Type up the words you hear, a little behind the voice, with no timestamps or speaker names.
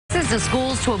The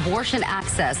schools to abortion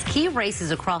access. Key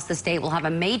races across the state will have a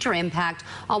major impact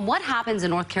on what happens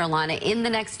in North Carolina in the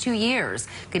next 2 years.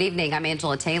 Good evening. I'm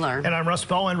Angela Taylor. And I'm Russ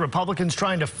Bowen. Republicans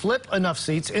trying to flip enough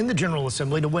seats in the General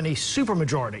Assembly to win a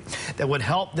supermajority that would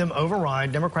help them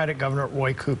override Democratic Governor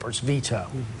Roy Cooper's veto.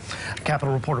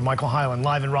 Capitol reporter Michael Hyland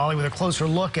live in Raleigh with a closer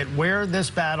look at where this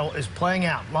battle is playing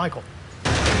out. Michael.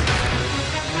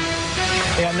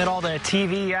 Yeah, amid all the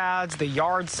TV ads, the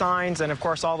yard signs, and of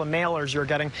course all the mailers you're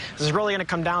getting, this is really going to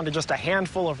come down to just a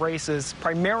handful of races,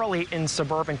 primarily in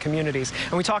suburban communities.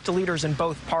 And we talked to leaders in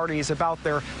both parties about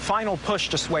their final push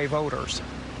to sway voters.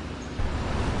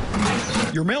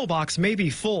 Your mailbox may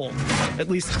be full, at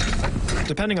least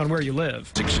depending on where you live.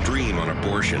 It's extreme on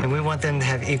abortion. And we want them to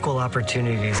have equal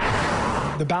opportunities.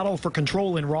 The battle for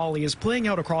control in Raleigh is playing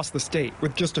out across the state,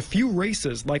 with just a few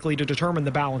races likely to determine the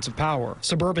balance of power.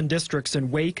 Suburban districts in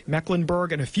Wake,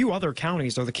 Mecklenburg, and a few other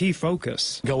counties are the key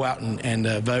focus. Go out and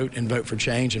vote for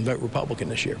change and vote Republican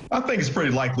this year. I think it's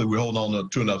pretty likely we hold on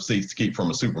to enough seats to keep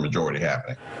from a supermajority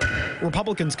happening.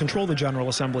 Republicans control the General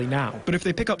Assembly now, but if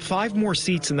they pick up 5 more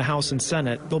seats in the House and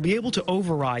Senate, they'll be able to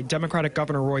override Democratic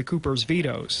Governor Roy Cooper's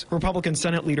vetoes. Republican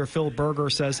Senate Leader Phil Berger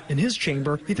says in his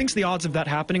chamber he thinks the odds of that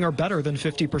happening are better than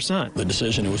 50%. The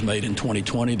decision that was made in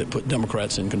 2020 that put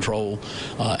Democrats in control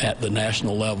at the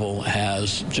national level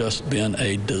has just been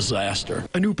a disaster.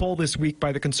 A new poll this week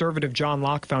by the conservative John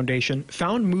Locke Foundation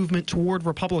found movement toward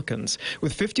Republicans,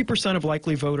 with 50% of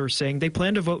likely voters saying they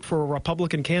plan to vote for a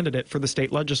Republican candidate for the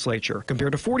state legislature,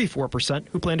 compared to 44%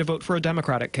 who plan to vote for a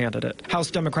Democratic candidate. House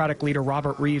Democratic leader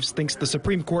Robert Reeves thinks the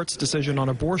Supreme Court's decision on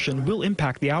abortion will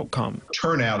impact the outcome.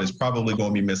 Turnout is probably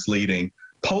going to be misleading.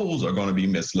 Polls are going to be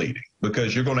misleading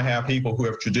because you're going to have people who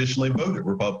have traditionally voted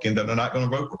Republican that are not going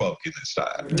to vote Republican this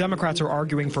time. Democrats are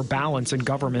arguing for balance in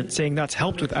government, saying that's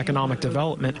helped with economic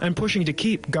development and pushing to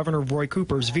keep Governor Roy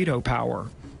Cooper's veto power.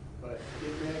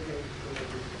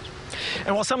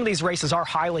 And while some of these races are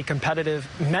highly competitive,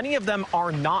 many of them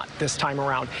are not this time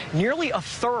around. Nearly a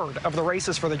third of the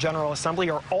races for the General Assembly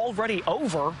are already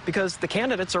over because the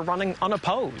candidates are running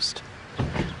unopposed.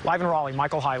 Live in Raleigh,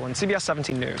 Michael Hyland, CBS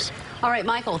 17 News. All right,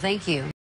 Michael, thank you.